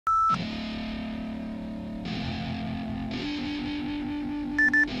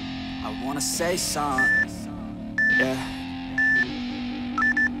wanna say something. Yeah.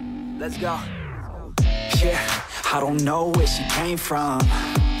 Let's go. Yeah, I don't know where she came from,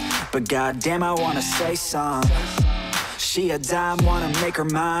 but goddamn, I wanna say something. She a dime, wanna make her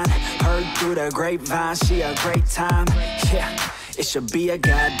mine. Heard through the grapevine, she a great time. Yeah, it should be a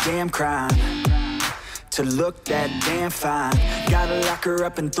goddamn crime to look that damn fine. Gotta lock her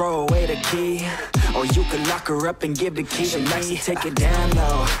up and throw away the key, or you could lock her up and give the key to me. Take it down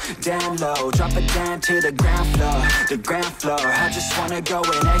low, drop it down to the ground floor, the ground floor. I just wanna go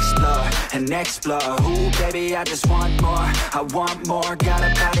and explore. Ooh, baby, I just want more, I want more. Got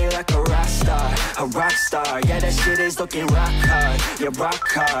a body like a rock star. Yeah, that shit is looking rock hard, yeah, rock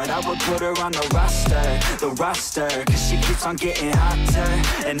hard. I would put her on the roster, cause she keeps on getting hotter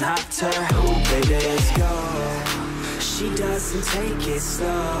and hotter. Ooh, baby, let's go. She doesn't take it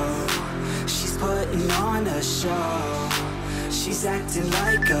slow, she's putting on a show. She's acting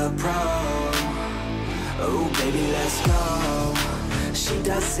like a pro. Oh, baby, let's go. She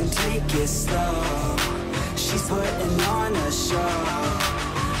doesn't take it slow, she's putting on a show.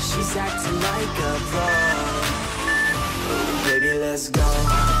 She's acting like a pro. Oh, baby, let's go.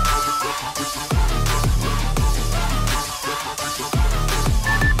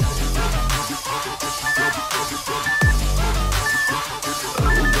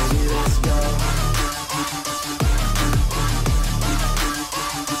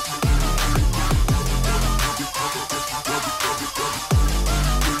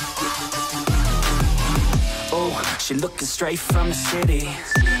 She looking straight from the city.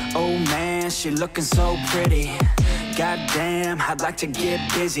 Oh man, she looking so pretty. Goddamn, I'd like to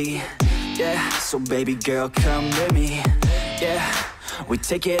get busy. Yeah, so baby girl, come with me. Yeah, we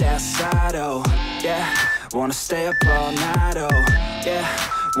take it outside, oh yeah. Wanna stay up all night, oh yeah.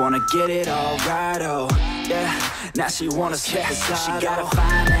 Wanna get it all right, oh yeah. Now she wanna slip aside. She got a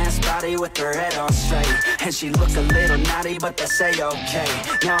fine ass body with her head on straight, and she look a little naughty, but that's a-okay.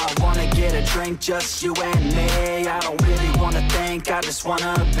 Now I wanna get a drink, just you and me. I don't really wanna think, I just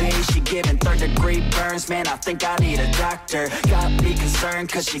wanna be. She giving third-degree burns, man, I think I need a doctor. Got me concerned,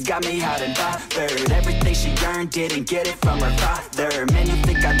 cause she got me hot and bothered. Everything she earned, didn't get it from her father. Man, you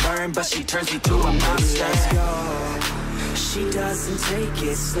think I learned, but she turns me to a monster. Let's go. She doesn't take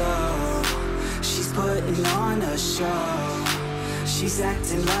it slow, she's putting on a show. She's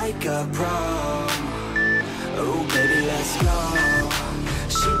acting like a pro. Oh, baby, let's go.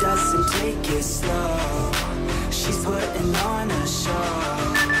 She doesn't take it slow, she's putting on a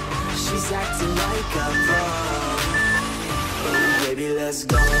show. She's acting like a pro. Oh, baby, let's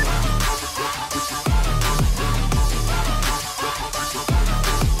go.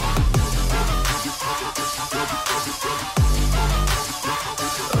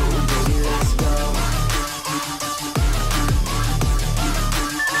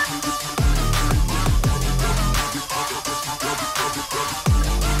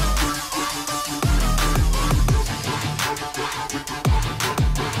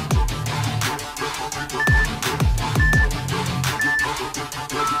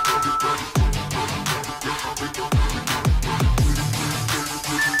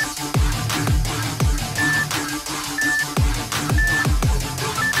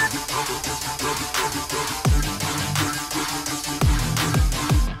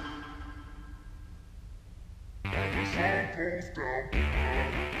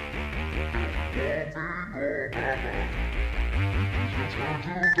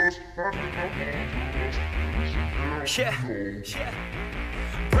 Yeah.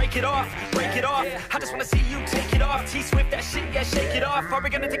 Break it off, break it off. I just wanna see you take it off. T-Swift, that shit, yeah, shake it off. Are we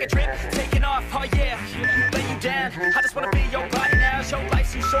gonna take a trip? Taking off, oh yeah. Lay you down, I just wanna be your body now. Your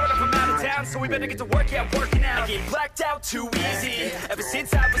life's too short, I'm out of town, so we better get to work, yeah, working out. I get blacked out too easy, ever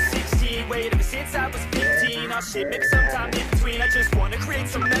since I was 16. Wait, ever since I was 15. Oh shit, maybe sometime in between. I just wanna create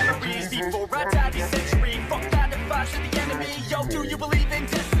some memories before I die this century. Fuck 9 to 5 to the enemy. Yo, do you believe in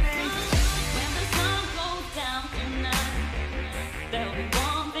destiny? When the sun goes down tonight, there'll be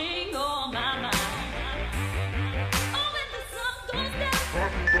one thing on my mind. Oh, when the sun goes down,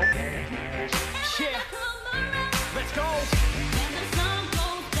 yeah, let's go. when the sun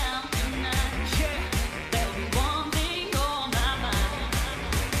goes down tonight, Yeah, there'll be one thing on my mind.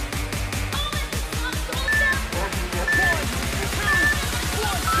 Oh, when the sun goes down, 1, 2, 1, 2, 3,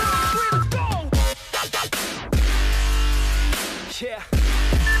 let's go. Yeah.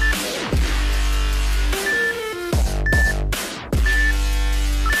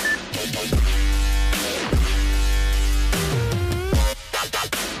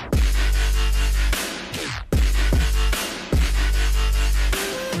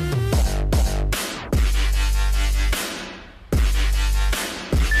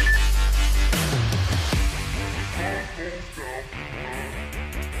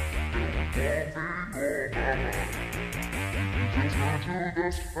 Yeah,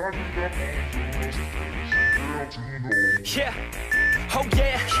 oh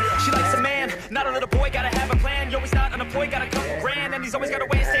yeah, she likes a man, not a little boy, gotta have a plan. Yo, he's not unemployed, got a couple grand, and he's always got a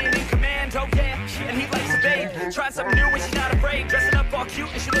way of staying in command. Oh yeah, and he likes a babe, trying something new and she's not afraid. Dressing up all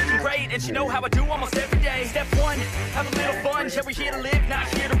cute and she looking great, and she know how I do almost every day. Step one, have a little fun, yeah, we're here to live, not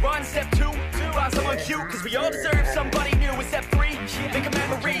here to run. Step two, find someone cute, cause we all deserve somebody new. And step three, make a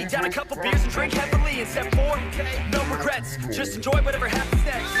memory, down a couple beers and drink heavily. And step four, no regrets, just enjoy whatever happens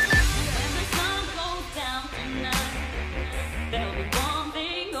next. When the sun goes down tonight, there'll be one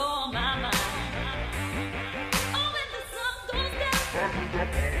thing on my mind. Oh, when the sun goes down,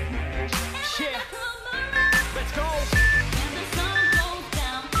 Yeah, come around. let's go. When the sun goes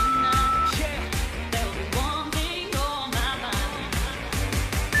down tonight, Yeah, there'll be one thing on my mind.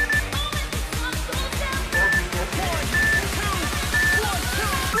 Oh, when the sun goes down. 1, 2, 1, 2,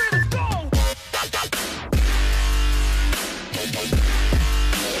 3, let's go.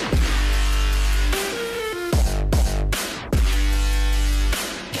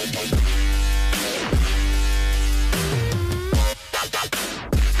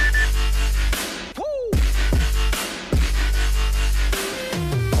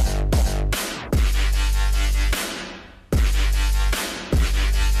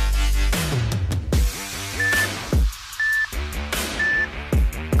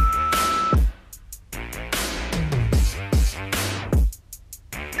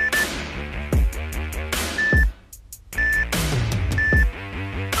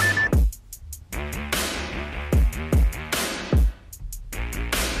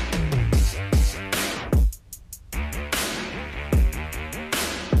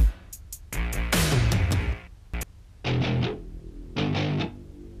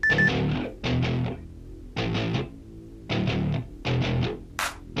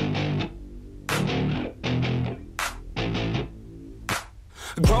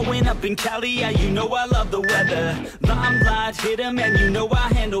 Growing up in Cali, yeah, you know I love the weather. Limelight hit 'em and you know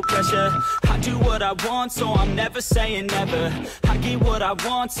I handle pressure. I do what I want, so I'm never saying never. I get what I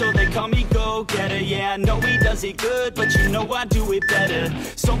want, so they call me go-getter. Yeah, I know he does it good, but you know I do it better.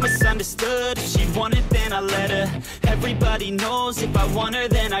 So misunderstood, if she wanted then I let her. Everybody knows if I want her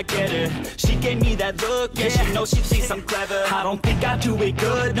then I get her. She gave me that look, yeah, she knows she thinks I'm clever. I don't think I do it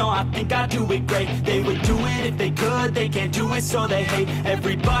good, no, I think I do it great. They would do it if they could, they can't do it so they hate.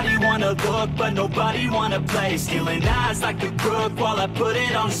 Everybody wanna look, but nobody wanna play. Stealing eyes like a crook while I put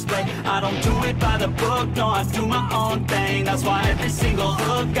it on display. I don't do it by the book, no, I do my own thing. That's why every single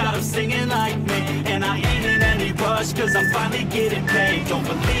hook got them singing like me. And I ain't in any rush, cause I'm finally getting paid. Don't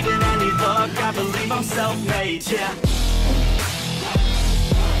believe in any luck, I believe I'm self-made, yeah.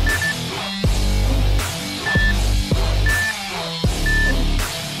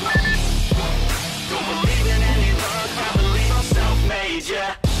 Don't believe in any luck, I believe I'm self-made,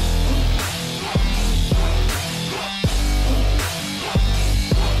 yeah.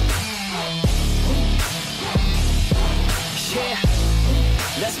 Yeah,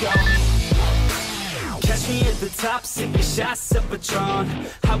 let's go. Catch me at the top, sipping shots of Patron.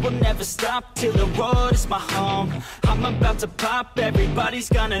 I will never stop till the road is my home. I'm about to pop, everybody's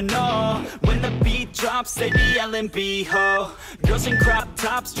gonna know. When the beat drops, they be yelling B-ho. Girls in crop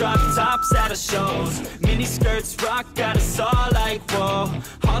tops, drop tops at our shows. Mini skirts rock, got us all like whoa.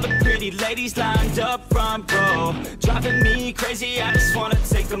 All the pretty ladies lined up front row. Driving me crazy, I just wanna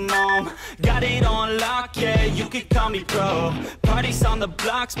take them home. Got it on lock, yeah, you could call me pro. Parties on the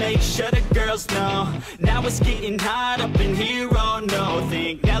blocks, make sure the girls know. Now it's getting hot up in here, oh no.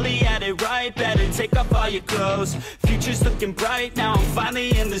 Think Nelly had it right, better take off all your clothes. Future's looking bright, now I'm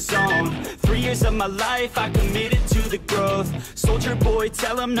finally in the zone. 3 years of my life, I committed to the growth. Soldier boy,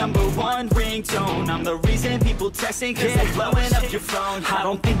 tell him #1 ringtone. I'm the reason people texting, cause they're blowing up your phone. I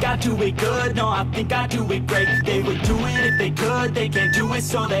don't think I do it good, no, I think I do it great. They would do it if they could, they can't do it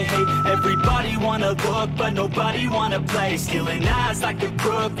so they hate. Everybody wanna look, but nobody wanna play. Stealing eyes like a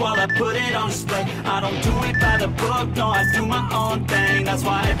crook while I put it on display. I don't do it by the book, no, I do my own thing. That's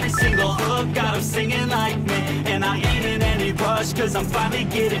why every single hook got them singing like me. And I ain't in any rush, cause I'm finally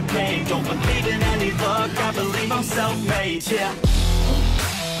getting paid. Don't believe in any luck, I believe I'm self-made, yeah.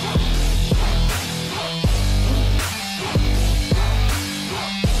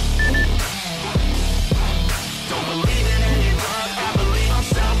 Don't believe in any luck, I believe I'm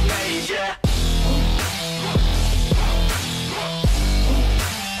self-made, yeah.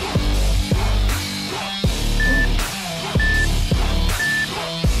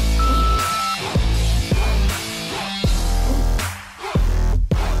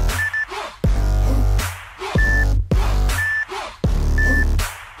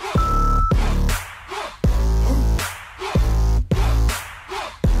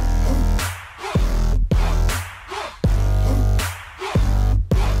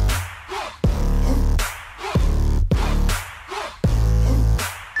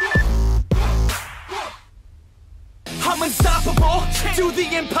 do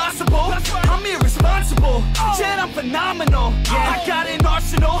the impossible. I'm irresponsible, yet I'm phenomenal. I got an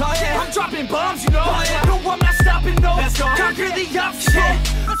arsenal, I'm dropping bombs, you know. No, I'm not stopping, no. Conquer the obstacle.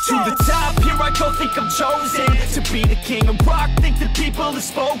 To the top, here I go, think I'm chosen to be the king of rock. Think the people have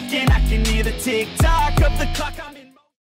spoken. I can hear the tick-tock of the clock.